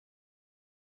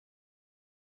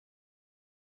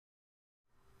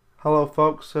Hello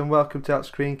folks and welcome to that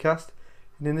screencast,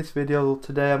 and in this video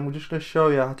today I'm just going to show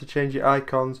you how to change your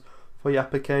icons for your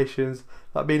applications,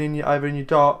 that being in either in your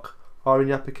dock or in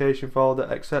your application folder,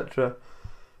 etc.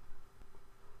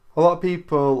 A lot of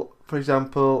people, for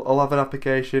example, will have an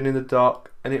application in the dock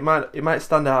and it might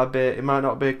stand out a bit, it might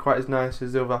not be quite as nice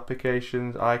as the other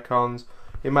applications, icons,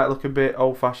 it might look a bit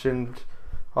old fashioned,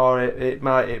 or it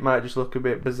might just look a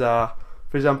bit bizarre.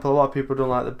 For example, a lot of people don't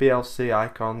like the VLC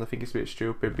icon. They think it's a bit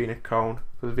stupid being a cone,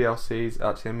 because the VLC is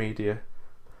actually a media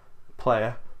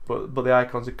player, but the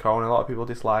icon's a cone. A lot of people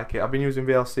dislike it. I've been using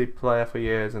VLC player for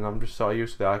years and I'm just sort of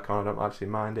used to the icon. I don't actually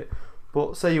mind it.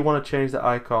 But say you want to change the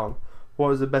icon, what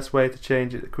is the best way to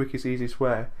change it, the quickest, easiest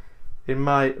way? In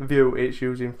my view, it's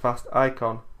using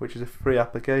Fasticns, which is a free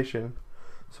application.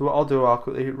 So what I'll do, I'll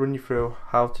quickly run you through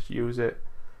how to use it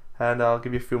and I'll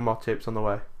give you a few more tips on the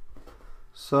way.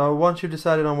 So once you've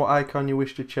decided on what icon you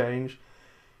wish to change,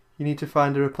 you need to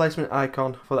find a replacement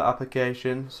icon for the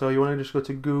application. So you want to just go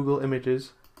to Google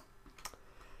Images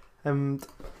and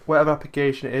whatever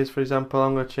application it is. For example,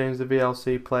 I'm going to change the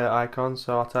VLC player icon,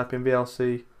 so I'll type in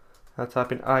VLC, I'll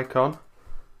type in icon,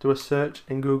 do a search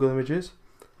in Google Images,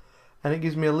 and it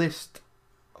gives me a list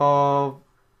of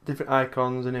different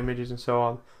icons and images and so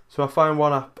on. So I find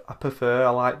one I prefer, I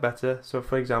like better. So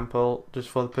for example, just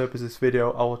for the purpose of this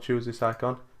video, I will choose this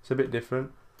icon. It's a bit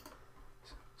different.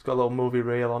 It's got a little movie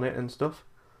reel on it and stuff.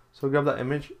 So grab that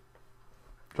image,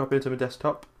 drop it into my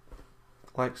desktop,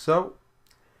 like so.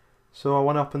 So I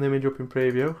want to open the image up in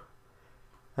preview.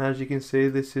 And as you can see,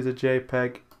 this is a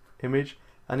JPEG image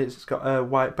and it's got a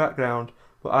white background.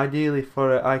 But ideally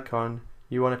for an icon,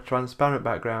 you want a transparent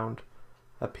background,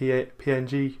 a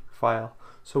PNG file.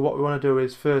 So what we want to do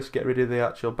is first get rid of the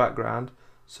actual background.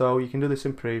 So you can do this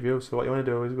in preview. So what you want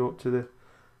to do is go up to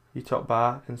your top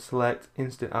bar and select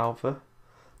Instant Alpha.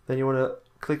 Then you want to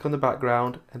click on the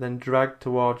background and then drag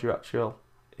towards your actual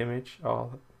image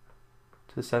or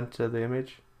to the center of the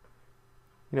image.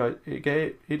 You know,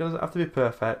 it doesn't have to be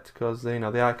perfect because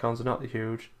the icons are not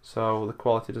huge, so the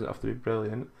quality doesn't have to be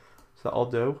brilliant. So that'll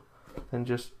do. Then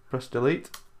just press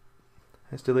delete.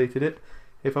 It's deleted it.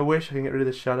 If I wish, I can get rid of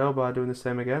the shadow by doing the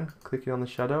same again, clicking on the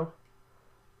shadow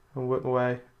and work my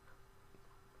way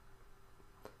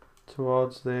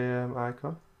towards the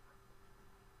icon,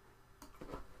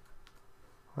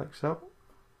 like so.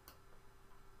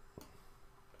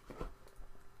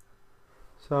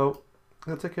 So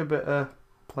it'll take a bit of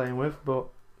playing with, but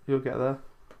you'll get there.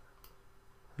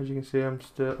 As you can see, I'm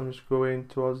just going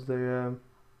towards the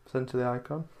center of the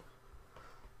icon.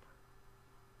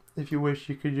 If you wish,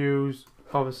 you could use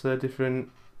obviously a different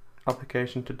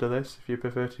application to do this if you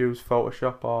prefer to use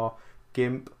Photoshop or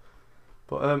GIMP,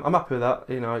 but I'm happy with that.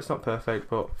 You know, it's not perfect,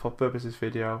 but for purposes of this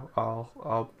video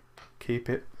I'll keep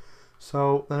it.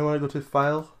 So then I want to go to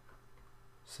File,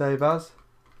 Save As,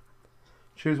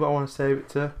 choose what I want to save it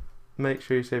to. Make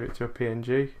sure you save it to a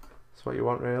PNG. That's what you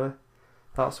want really.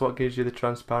 That's what gives you the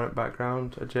transparent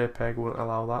background. A JPEG wouldn't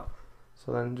allow that.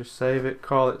 So then just save it,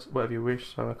 call it whatever you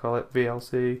wish. So I'm going to call it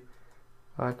VLC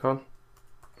icon.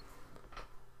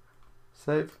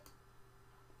 Save.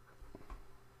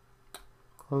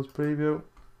 Close preview.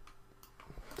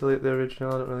 Delete the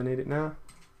original, I don't really need it now.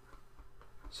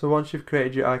 So once you've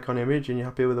created your icon image and you're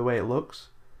happy with the way it looks,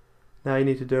 now you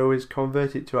need to do is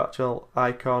convert it to actual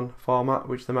icon format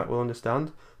which the Mac will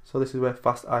understand. So this is where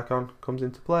Fasticns comes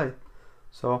into play.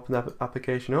 So open the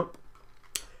application up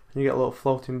and you get a little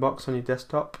floating box on your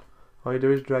desktop. All you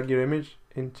do is drag your image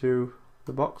into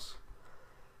the box,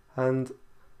 and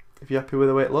if you're happy with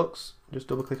the way it looks, just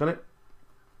double click on it,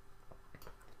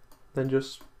 then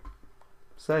just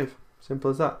save.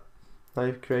 Simple as that. Now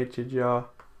you've created your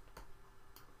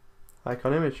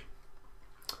icon image.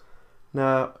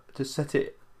 Now to set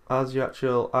it as your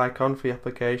actual icon for your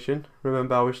application,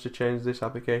 remember I wish to change this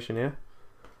application here.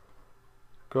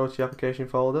 Go to your application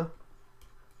folder,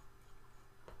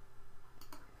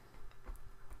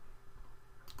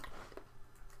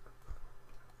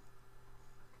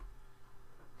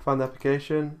 find the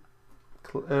application,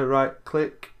 right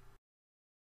click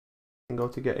and go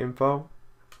to get info.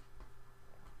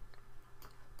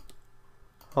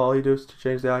 All you do to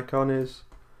change the icon is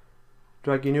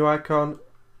drag your new icon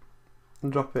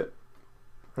and drop it,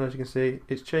 and as you can see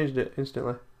it's changed it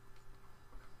instantly.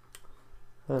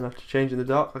 And after changing the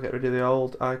dock, I'll get rid of the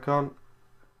old icon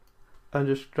and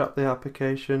just drop the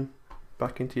application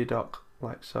back into your dock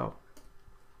like so.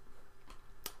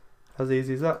 As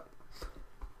easy as that.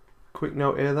 Quick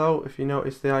note here though, if you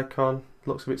notice the icon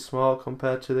looks a bit small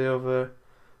compared to the other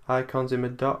icons in my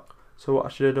dock, so what I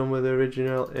should have done with the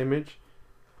original image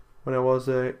when I was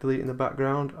deleting the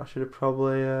background, I should have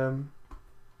probably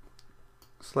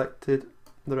selected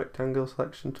the rectangle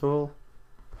selection tool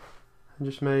and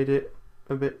just made it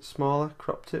a bit smaller,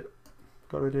 cropped it,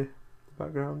 got rid of the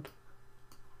background.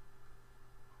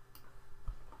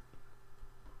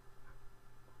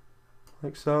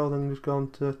 Like so. Then just go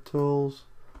on to tools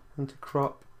and to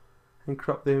crop, and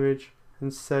crop the image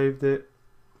and saved it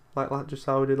like that, just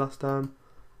how we did last time.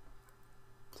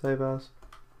 Save as.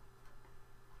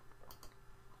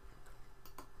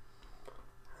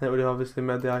 And it would have obviously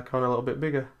made the icon a little bit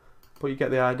bigger, but you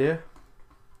get the idea.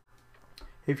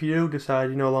 If you do decide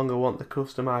you no longer want the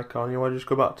custom icon, you want to just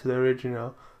go back to the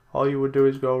original, all you would do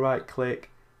is go right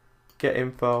click, get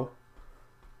info,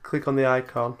 click on the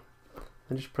icon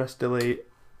and just press delete,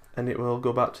 and it will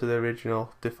go back to the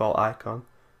original default icon.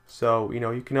 So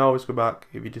you can always go back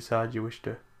if you decide you wish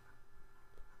to.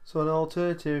 So an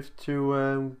alternative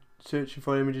to searching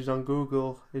for images on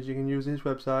Google is you can use this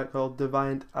website called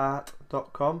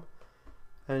deviantart.com,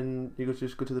 and you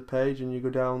just go to the page and you go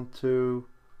down to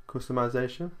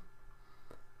customization.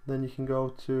 Then you can go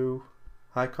to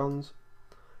icons,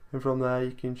 and from there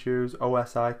you can choose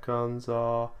OS icons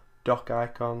or dock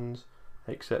icons,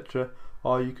 etc.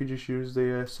 Or you could just use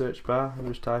the search bar and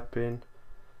just type in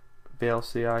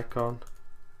VLC icon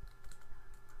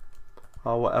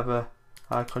or whatever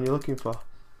icon you're looking for.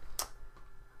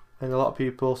 And a lot of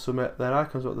people submit their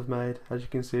icons what they've made. As you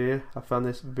can see here, I found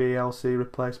this VLC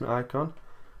replacement icon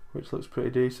which looks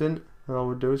pretty decent, and all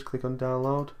we do is click on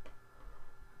download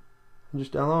and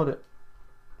just download it.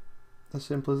 As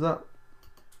simple as that.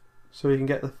 So you can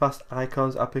get the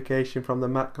Fasticns application from the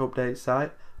Mac Update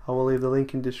site. I will leave the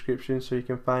link in the description so you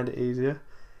can find it easier.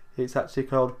 It's actually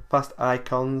called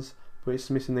Fasticns, but it's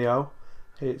missing the O.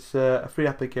 It's a free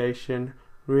application,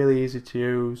 really easy to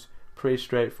use, pretty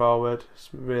straightforward. It's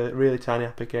really tiny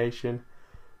application,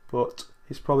 but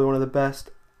it's probably one of the best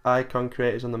icon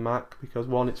creators on the Mac because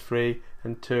one, it's free,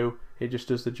 and two, it just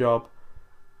does the job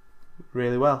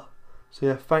really well. So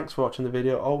yeah, thanks for watching the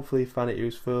video. Hopefully you found it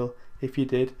useful. If you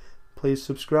did, please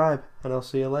subscribe, and I'll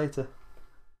see you later.